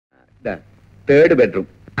Third bedroom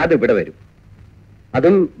അത് ഇവിടെ വരും.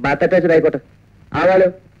 അതും ബാത്ത് അറ്റാച്ച്ഡ് ആയിക്കോട്ടെ. ആവാലോ.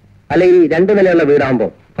 അല്ല, ഈ 2 നിലയുള്ള വീടാകുമ്പോ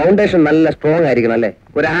ഫൗണ്ടേഷൻ നല്ല സ്ട്രോങ് ആയിരിക്കണം അല്ലേ?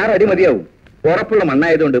 ഒരു 6 അടി മതിയാവും. ഉറപ്പുള്ള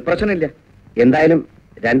മണ്ണായതുകൊണ്ട് പ്രശ്നമില്ല. എന്തായാലും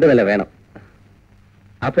 2 നില വേണം.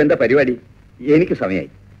 അപ്പൊ എന്താ പരിപാടി? എനിക്ക് സമയമായി.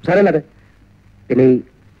 സാറേ, പിന്നെ ഈ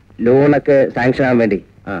ലോണൊക്കെ സാങ്ഷൻ ആവാൻ വേണ്ടി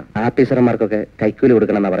ആഫീസർമാർക്കൊക്കെ കൈക്കൂലി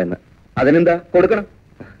കൊടുക്കണം എന്നാ പറയുന്നത്. അതിനെന്താ? കൊടുക്കണം.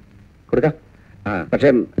 കൊടുക്കാം. പക്ഷെ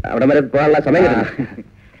അവിടെ വരെ പോകാനുള്ള സമയം കിട്ടില്ല.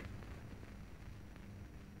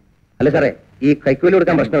 അല്ല സാറേ, ഈ കൈക്കൂലി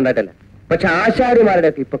കൊടുക്കാൻ പ്രശ്നം ഉണ്ടായിട്ടല്ല. പക്ഷെ ആശാരിമാരുടെ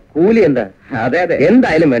ഇപ്പൊ കൂലി എന്താ? അതെ അതെ,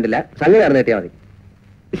 എന്തായാലും വേണ്ടില്ല, സംഗതി നടന്നു കിട്ടിയാൽ മതി.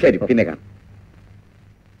 ശരി, പിന്നെ കാണാം.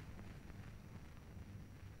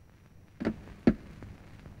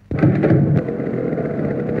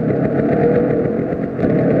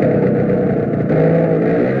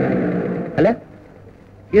 അല്ല,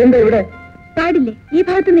 ഇതെന്താ ഇവിടെ? പാടില്ലേ? ഈ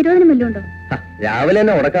ഭാഗത്ത് നിരോധനം വല്ലതും ഉണ്ടോ? രാവിലെ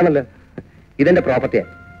തന്നെ ഉടക്കാണല്ലോ. ഇതെന്റെ പ്രോപ്പർട്ടിയാ.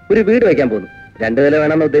 ഒരു വീട് വെക്കാൻ പോകുന്നു. 2 നില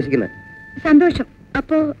വേണമെന്ന് ഉദ്ദേശിക്കുന്നത്. സന്തോഷം.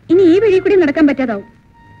 അപ്പോ ഇനി ഈ വഴി കൂടി നടക്കാൻ പറ്റാതാവും.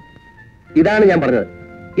 ഇതാണ് ഞാൻ പറഞ്ഞത്.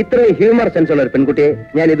 ഇത്രയും ഹ്യൂമർ സെൻസ് ഉള്ള ഒരു പെൺകുട്ടിയെ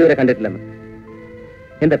ഞാൻ ഇതുവരെ കണ്ടിട്ടില്ലെന്ന്.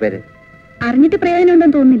 എന്താ പേര്? അറിഞ്ഞിട്ട് പ്രയോജനം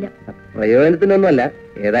ഉണ്ടെന്ന് തോന്നുന്നില്ല. പ്രയോജനത്തിനൊന്നുമല്ല,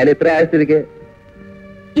 ഏതായാലും ഇത്ര ആയ സ്ഥിതിക്ക്.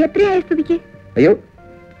 എത്രയായ സ്ഥിതിക്ക്? അയ്യോ,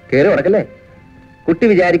 കേറി ഉടക്കല്ലേ. കുട്ടി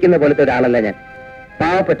വിചാരിക്കുന്ന പോലത്തെ ഒരാളല്ല ഞാൻ.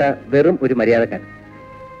 പാവപ്പെട്ട വെറും ഒരു മര്യാദക്കാരൻ.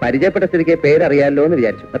 പരിചയപ്പെട്ട സ്ഥിതിക്ക് പേരറിയാമല്ലോ എന്ന്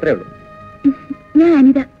വിചാരിച്ചു, അത്രേ ഉള്ളൂ. ഞാൻ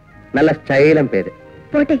അനിത. നല്ല സ്റ്റൈലം പേര്.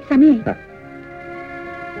 പോട്ടെ, സമയമായി.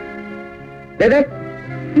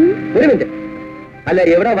 ഒരു മിനിറ്റ്. അല്ല,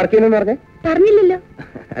 എവിടാ വർക്ക് ചെയ്യുന്നെന്ന് പറഞ്ഞേ? പറഞ്ഞില്ലല്ലോ.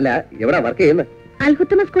 അല്ല, എവിടാ വർക്ക് ചെയ്യുന്നത്?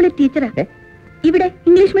 അൽഹുത്തമ സ്കൂളിൽ ടീച്ചറാ. ഇവിടെ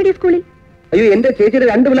ഇംഗ്ലീഷ് മീഡിയം സ്കൂളിൽ. അയ്യോ, എന്റെ ചേച്ചിയുടെ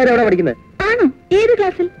 2 പിള്ളേർ എവിടെ പഠിക്കുന്നത്? ആണോ? ഏത്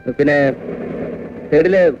ക്ലാസ്സിൽ? പിന്നെ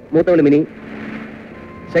 3rd മൂത്തവള് മിനി,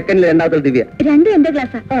 2nd രണ്ടാമത്തെ ദിവ്യ. 2 എന്റെ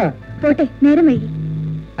ക്ലാസ്സാ. പോട്ടെ, നേരം വൈകി.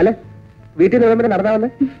 അല്ല, വീട്ടിൽ നിന്ന് നടന്നാ വന്ന്?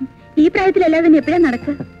 ഈ പ്രായത്തിലല്ലാതെ തന്നെ എപ്പോഴാ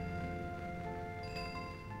നടക്കുക?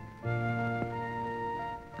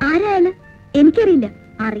 ആരായാലും എനിക്കറിയില്ല.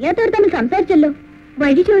 അറിയാത്തവർ തമ്മിൽ സംസാരിച്ചല്ലോ.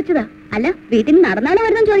 വഴി ചോദിച്ചതാ. അല്ല, വീട്ടിൽ നിന്ന് നടന്നാണോ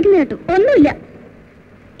വരുന്ന ചോദിക്കുന്ന കേട്ടു. ഒന്നുമില്ല.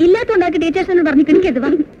 ഇല്ലാത്തോണ്ടാക്കി ടീച്ചേഴ്സിനോട് പറഞ്ഞു കിണിക്കത്. വാ.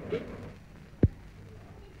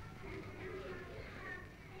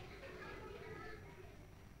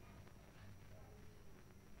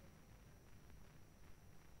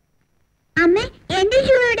 അമ്മേ, എന്റെ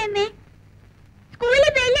ഷൂ എവിടെ? അമ്മേ, സ്കൂളിൽ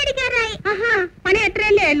ബെല്ലടിക്കാറായി. പണി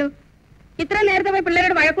എത്രയല്ലേ ആയുള്ളൂ? ഇത്ര നേരത്തെ പോയി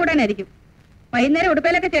പിള്ളേരോട് വഴക്കൂടാനായിരിക്കും. വൈകുന്നേരം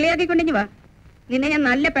ഉടുപ്പയിലൊക്കെ ചെളിയാക്കിക്കൊണ്ടിഞ്ഞു വാ. നിന്നെ ഞാൻ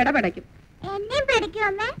നല്ല പെടപെടയ്ക്കും.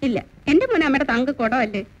 ഇല്ല, എന്റെ മോനെ അമ്മയുടെ തങ്ക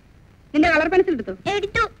കൊടമല്ലേ. നിന്റെ കളർ പെൻസിൽ എടുത്തു?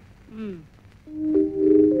 എടുത്തു.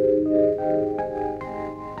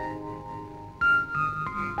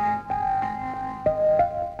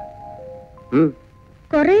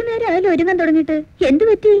 കൊറേ നേരം ആയാലും ഒരുങ്ങാൻ തുടങ്ങിയിട്ട്. എന്ത്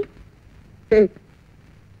പറ്റി?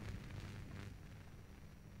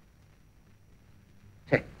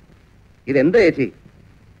 ഇതെന്താ ചേച്ചി?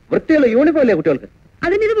 വൃത്തിയുള്ള യൂണിഫോം അല്ലേ കുട്ടികൾക്ക്?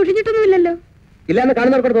 അതിനിത് മുഷിഞ്ഞിട്ടൊന്നുമില്ലല്ലോ. ഇല്ലാന്ന്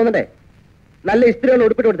കാണുന്നവർക്ക് തോന്നണ്ടേ? നല്ല ഇസ്ത്രീകൾ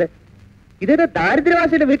ഉടുപ്പിട്ട് കൊടുത്തേ. ഇതേതാ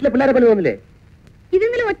ദാരിദ്ര്യവാസിയുടെ വീട്ടിലെ പിള്ളേരെ പോലെ തോന്നില്ലേ?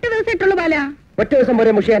 ഇതെങ്കിലും ഒറ്റ ദിവസമായിട്ടുള്ളൂ ബാല. ഒറ്റ ദിവസം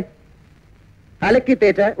പോരെ മുഷിയാൻ? അലക്കി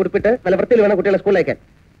തേച്ച ഉടുപ്പിട്ട് നല്ല വൃത്തിയിൽ വേണം കുട്ടികളെ സ്കൂളിലേക്കാൻ.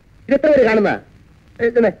 ഇതെത്ര പേര് കാണുന്ന?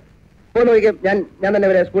 പോന്ന് നോക്കിക്കാം. ഞാൻ തന്നെ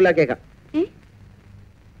ഇവരെ സ്കൂളിലാക്കിയേക്കാം.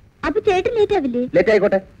 അപ്പൊ ചേട്ടൻ ലേറ്റ് ആവില്ലേ? ലേറ്റ്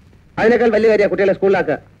ആയിക്കോട്ടെ, അതിനേക്കാൾ വലിയ കാര്യ കുട്ടികളെ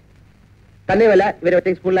സ്കൂളിലാക്കുക. തന്നെയുമല്ല, ഇവരെ ഒറ്റ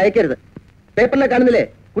സ്കൂളിൽ അയക്കരുത്. പേപ്പറിലെ കാണുന്നില്ലേ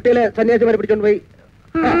കുട്ടികളെ സന്യാസിമാരെ പിടിച്ചോണ്ട് പോയി?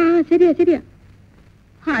 ശരിയാ ശരിയാ.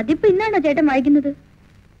 അതിപ്പോ ഇന്നാണോ ചേട്ടൻ വായിക്കുന്നത്?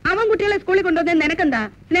 അവൻ കുട്ടികളെ സ്കൂളിൽ കൊണ്ടുവന്നത് നിനക്കെന്താ?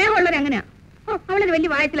 സ്നേഹമുള്ളവർ അങ്ങനെയാ. അവളൊരു വലിയ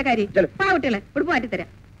വായത്തിലെ കാര്യം. കുട്ടികളെ ഉടുപ്പ് മാറ്റിത്തരാം.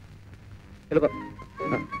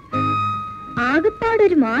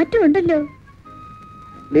 ആകെപ്പാടൊരു മാറ്റം ഉണ്ടല്ലോ.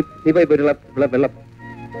 നീ പോയി വെള്ളം.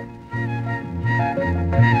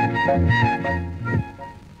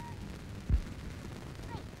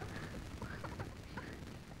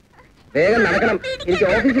 വേഗം നടക്കണം, എനിക്ക്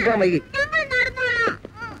ഓഫീസിൽ പോകാൻ വൈകി.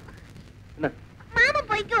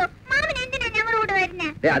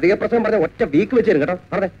 അധിക പ്രശ്നം പറഞ്ഞ ഒറ്റ വീക്ക് വെച്ച് തരും കേട്ടോ.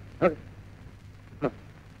 പറഞ്ഞേ.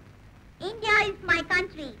 India is my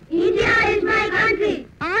country. India is my country.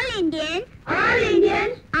 All Indians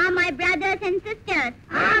are my brothers and sisters.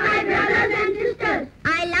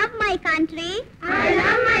 I love my country.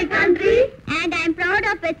 And I'm proud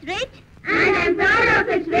of its rich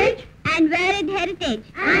and varied heritage.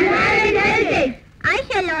 I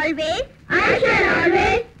shall always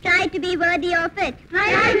try to be worthy of it.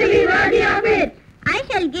 I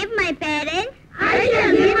shall give my parents,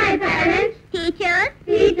 teachers,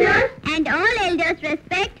 and all elders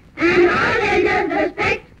respect,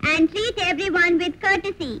 and treat everyone with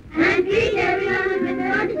courtesy.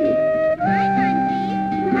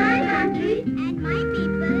 My country, and my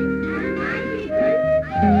people,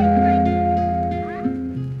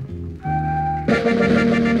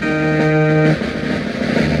 I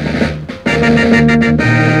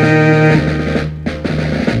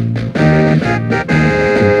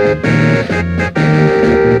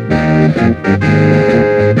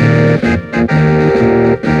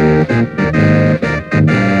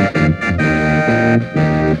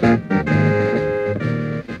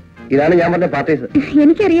ഇതാണ് ഞാൻ പറഞ്ഞ parties.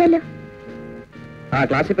 എനിക്കറിയാലോ. ആ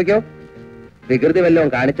ക്ലാസ്സിൽ പൊയ്ക്കോ. വികൃതി വല്ലതും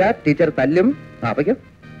കാണിച്ചാ teacher തല്ലും. ആ പൊയ്ക്കോ.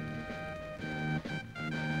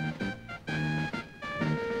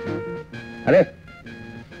 അതെ,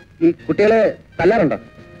 ഈ കുട്ടികളെ തല്ലാറുണ്ടോ?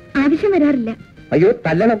 ആവശ്യം വരാറില്ല. അയ്യോ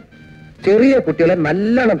തല്ലണം. ചെറിയ കുട്ടികളെ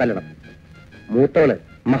നല്ലോണം തല്ലണം. മൂത്തോള്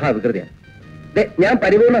മഹാവികൃതിയാണ്. ഞാൻ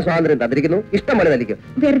പരിപൂർണ സ്വാതന്ത്ര്യം തന്നിരിക്കുന്നു. ഇഷ്ടം പോലെ തല്ലിക്കും.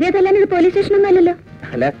 വെറുതെ തല്ലാൻ ഒരു പോലീസ് സ്റ്റേഷനൊന്നും അല്ലല്ലോ.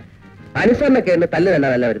 അല്ല, അനുസരണൊക്കെ ഉണ്ട്. തല്ല്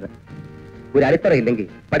തന്നാലല്ല വരുന്നത്. ഒരു അടിത്തറ ഇല്ലെങ്കിൽ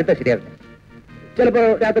പഠിത്തം ശരിയാവില്ല. ചിലപ്പോ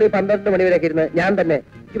രാത്രി 12 മണി വരെയൊക്കെ ഇരുന്ന് ഞാൻ തന്നെ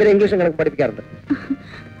ഇവരെ ഇംഗ്ലീഷും കണക്ക് പഠിപ്പിക്കാറുണ്ട്.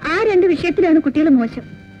 ആ 2 വിഷയത്തിലാണ് കുട്ടികൾ മോശം.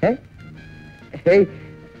 ഏയ്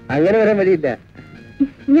അങ്ങനെ വരാൻ വഴിയില്ല.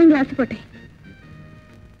 ഞാൻ ക്ലാസ്സിൽ പോട്ടെ.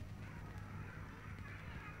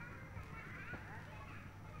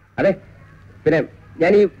 അതെ, പിന്നെ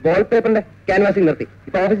ഞാൻ ഈ വാൾ പേപ്പറിന്റെ ക്യാൻവാസിംഗ് നിർത്തി.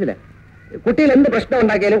 ഇപ്പൊ ഓഫീസിലെ കുട്ടികൾ എന്ത് പ്രശ്നം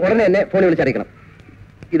ഉണ്ടാക്കിയാലും ഉടനെ എന്നെ ഫോണിൽ വിളിച്ചറിയിക്കണം.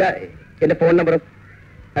 ഇതാ എന്റെ ഫോൺ നമ്പറും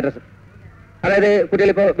അഡ്രസ്സും. അതായത്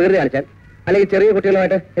കുട്ടികളിപ്പോ വികൃതി കാണിച്ചാൽ അല്ലെങ്കിൽ ചെറിയ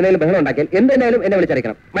കുട്ടികളുമായിട്ട് എന്തെങ്കിലും ബഹളം ഉണ്ടാക്കിയാൽ എന്തെന്നാലും എന്നെ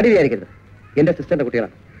വിളിച്ചറിയിക്കണം. മടി വിചാരിക്കരുത്. എന്റെ സിസ്റ്ററിന്റെ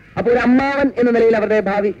കുട്ടികളാണ്. അപ്പൊ ഒരു അമ്മാവൻ എന്ന നിലയിൽ അവരുടെ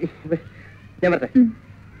ഭാവി ഞാൻ പറട്ടെ.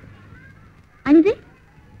 അനിതേ,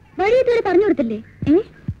 വഴി ഇതുവരെ പറഞ്ഞു കൊടുത്തല്ലേ?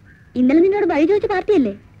 ഇന്നലെ നിന്നോട് വഴി ചോദിച്ച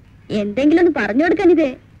പാർട്ടിയല്ലേ? എന്തെങ്കിലും ഒന്ന് പറഞ്ഞു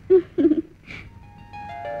കൊടുക്കാനിതേ.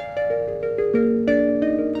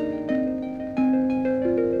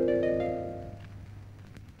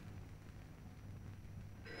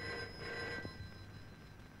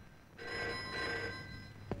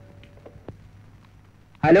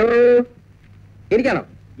 Hello, എനിക്കാണോ?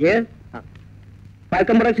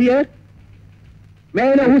 Falcon here. May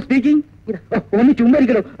I know who's speaking? ഒന്ന്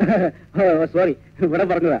ചുമ്മാരിക്കണോ? സോറി, ഇവിടെ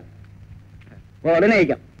പറഞ്ഞതാ. ഉടനെ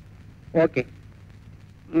അയക്കാം. ഓക്കെ.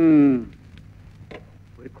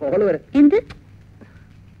 ഒരു കോള് വരെ. എന്ത്?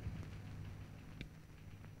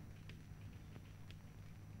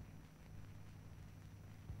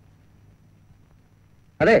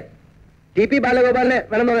 അതെ, TP ബാലഗോപാലിനെ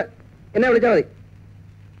വേണമെന്ന് എന്നെ വിളിച്ചാൽ മതി.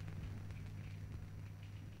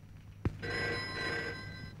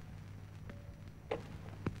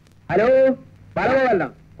 ഹലോ, ബാലഗോപാലനാ?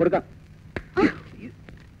 കൊടുക്കാം.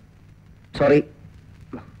 Sorry.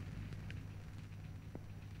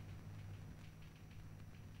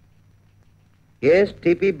 Yes,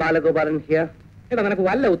 TP Balagopalan here. എടാ, നിനക്ക്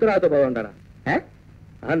വല്ല ഉത്തരവാദിത്വ ബോധം ഉണ്ടാടാ?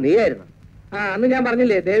 നീയായിരുന്നു. അന്ന് ഞാൻ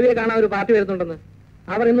പറഞ്ഞില്ലേ ദേവിയെ കാണാൻ ഒരു പാർട്ടി വരുന്നുണ്ടെന്ന്.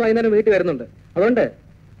 അവർ ഇന്ന് വൈകുന്നേരം വീട്ടിൽ വരുന്നുണ്ട്. അതുകൊണ്ട്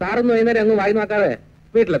സാറിന്ന് വൈകുന്നേരം ഒന്നും വായി നോക്കാതെ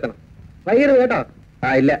വീട്ടിലെത്തണം. വൈകരുത് കേട്ടോ.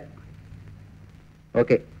 ഇല്ല.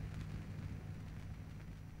 ഓക്കെ.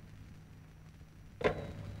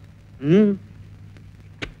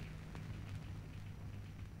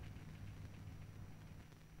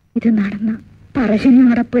 ഇത് നടന്ന പറശ്ശിനി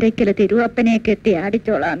മടപ്പുരയ്ക്കല് തിരുവപ്പനെയൊക്കെ എത്തി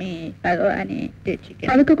ആടിച്ചോളാമേ ഭഗവാനെ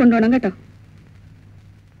രക്ഷിക്കാം. അതൊക്കെ കൊണ്ടുപോകണം കേട്ടോ.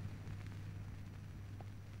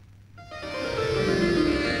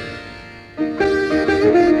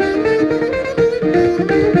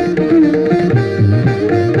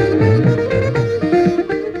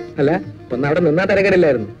 അല്ല, ഒന്ന് അവിടെ നിന്നാ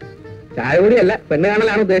തിരക്കടില്ലായിരുന്നു. ചായ കൂടിയല്ല, പെണ്ണ്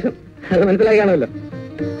കാണലാണ് ഉദ്ദേശം. അത് മനസ്സിലായി കാണുമല്ലോ.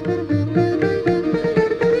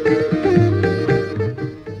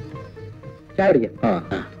 ചായ കുടിക്കാം.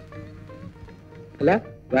 അല്ല,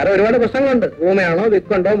 വേറെ ഒരുപാട് പ്രശ്നങ്ങളുണ്ട്. ഊമയാണോ,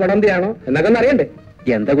 വിക്കുണ്ടോ, മുടന്തിയാണോ എന്നൊക്കെ ഒന്ന് അറിയണ്ടേ?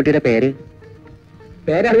 എന്താ കുട്ടിയുടെ പേര്?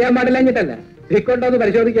 പേരറിയാൻ പാടില്ലഞ്ഞിട്ടല്ല, വിക്കുണ്ടോ എന്ന്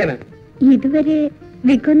പരിശോധിക്കാനാ. ഇതുവരെ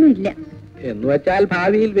വിക്കൊന്നുമില്ല. എന്ന് വെച്ചാൽ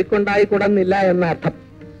ഭാവിയിൽ വിക്കുണ്ടായി കൂടന്നില്ല എന്ന അർത്ഥം.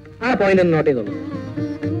 ആ പോയിന്റ് ഒന്ന് നോട്ട് ചെയ്തോളൂ.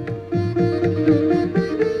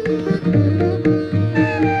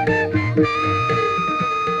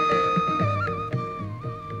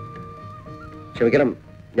 ക്ഷമിക്കണം,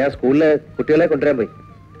 ഞാൻ സ്കൂളില് കുട്ടികളെ കൊണ്ടുവരാൻ പോയി.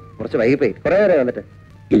 കുറച്ച് വൈകിപ്പോയി. കുറെ നേരം വന്നിട്ട്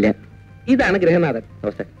ഇല്ല. ഇതാണ് ഗൃഹനാഥൻ.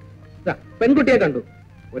 നമസ്തേ. പെൺകുട്ടിയെ കണ്ടു.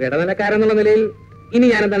 ഒരു ഇടനിലക്കാരെന്നുള്ള നിലയിൽ ഇനി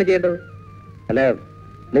ഞാൻ എന്താണ് ചെയ്യേണ്ടത്? അല്ല,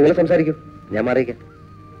 നിങ്ങൾ സംസാരിക്കൂ, ഞാൻ മാറിയിക്കാം.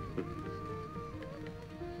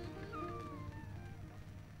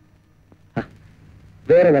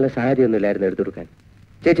 വേറെ നല്ല സാഹചര്യമൊന്നും ഇല്ലായിരുന്നു എടുത്തു കൊടുക്കാൻ.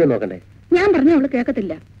 ചേച്ചി ഒന്ന് നോക്കണ്ടേ? ഞാൻ പറഞ്ഞ അവള്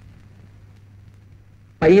കേൾക്കത്തില്ല.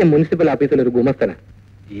 പയ്യൻ മുനിസിപ്പൽ ഓഫീസിൽ ഒരു ഗുമസ്തന.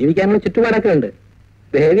 ജീവിക്കാനുള്ള ചുറ്റുപാടൊക്കെ ഉണ്ട്.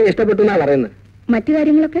 ദേവിയെ ഇഷ്ടപ്പെട്ടു എന്നാ പറയുന്നത്. മറ്റു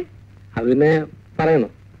കാര്യങ്ങളൊക്കെ അത് പിന്നെ പറയണോ?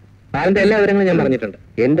 സാറിന്റെ എല്ലാ വിവരങ്ങളും ഞാൻ പറഞ്ഞിട്ടുണ്ട്.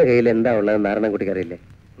 എന്റെ കയ്യിൽ എന്താ ഉള്ളത് നാരായണൻകുട്ടിക്ക് അറിയില്ലേ?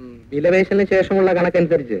 വിലപേശലിന് ശേഷമുള്ള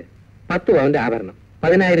കണക്കനുസരിച്ച് 10 പവന്റെ ആഭരണം,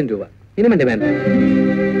 10,000 രൂപ. ഇനിയും വേണ്ട.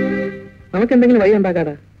 നമുക്ക് എന്തെങ്കിലും വഴി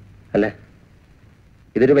ഉണ്ടാക്കാടാ. അല്ല,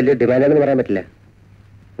 ഇതൊരു വലിയ ഡിമാൻഡാണെന്ന് പറയാൻ പറ്റില്ല.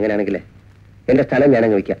 അങ്ങനെയാണെങ്കിലേ എന്റെ സ്ഥലം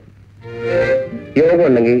ഞാനങ്ങ് വയ്ക്കാം. യോഗം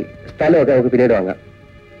ഉണ്ടെങ്കിൽ സ്ഥലമൊക്കെ നമുക്ക് പിന്നീട് വാങ്ങാം.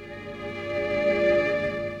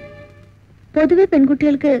 പൊതുവെ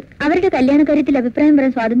പെൺകുട്ടികൾക്ക് അവരുടെ കല്യാണ കാര്യത്തിൽ അഭിപ്രായം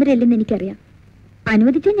പറയാൻ സ്വാതന്ത്ര്യം ഇല്ലെന്ന് എനിക്കറിയാം.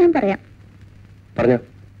 അനുവദിച്ചാൽ ഞാൻ പറയാം. പറഞ്ഞോ?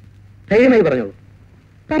 ധൈര്യമായി പറഞ്ഞോളൂ.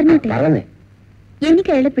 പറഞ്ഞോട്ടെ. പറഞ്ഞേ.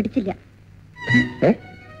 എനിക്ക് അയാളെ പിടിച്ചില്ല.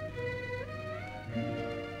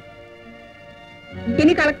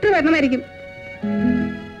 ഇനി കളക്ടർ വരണമായിരിക്കും.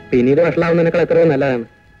 പിന്നീട് വഷളാവുന്നതിനേക്കാൾ എത്രയോ നല്ലതാണ്.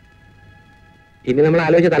 ഇനി നമ്മൾ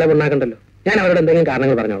ആലോചിച്ച് തല പൊണ്ണാക്കണ്ടല്ലോ. ഞാൻ അവരോട് എന്തെങ്കിലും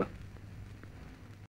കാരണങ്ങൾ പറഞ്ഞോളാം.